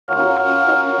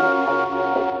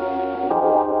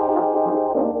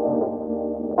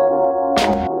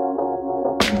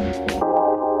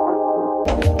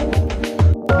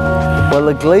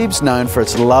the Glebe's known for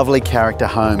its lovely character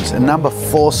homes, and number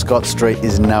 4 Scott Street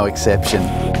is no exception.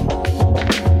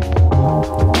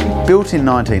 Built in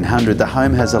 1900, the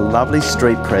home has a lovely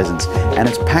street presence and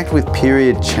it's packed with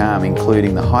period charm,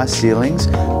 including the high ceilings,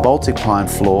 Baltic pine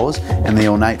floors and the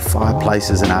ornate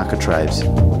fireplaces and architraves.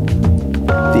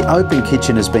 The open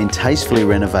kitchen has been tastefully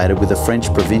renovated with a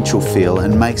French provincial feel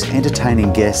and makes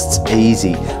entertaining guests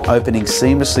easy, opening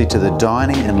seamlessly to the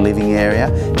dining and living area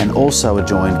and also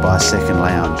adjoined by a second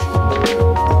lounge.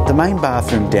 The main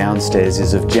bathroom downstairs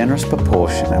is of generous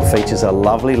proportion and features a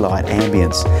lovely light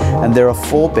ambience, and there are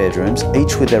 4 bedrooms,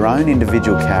 each with their own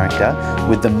individual character,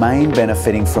 with the main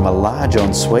benefiting from a large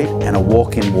ensuite and a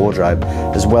walk-in wardrobe,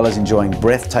 as well as enjoying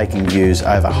breathtaking views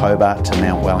over Hobart to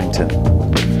Mount Wellington.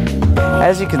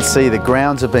 As you can see, the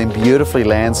grounds have been beautifully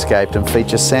landscaped and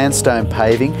feature sandstone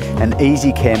paving and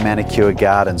easy care manicure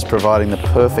gardens, providing the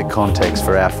perfect context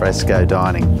for alfresco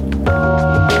dining.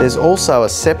 There's also a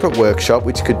separate workshop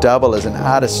which could double as an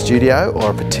artist studio or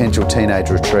a potential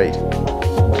teenage retreat.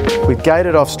 With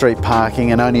gated off-street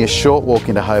parking and only a short walk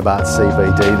into Hobart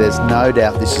CBD, there's no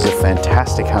doubt this is a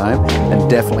fantastic home and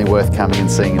definitely worth coming and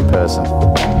seeing in person.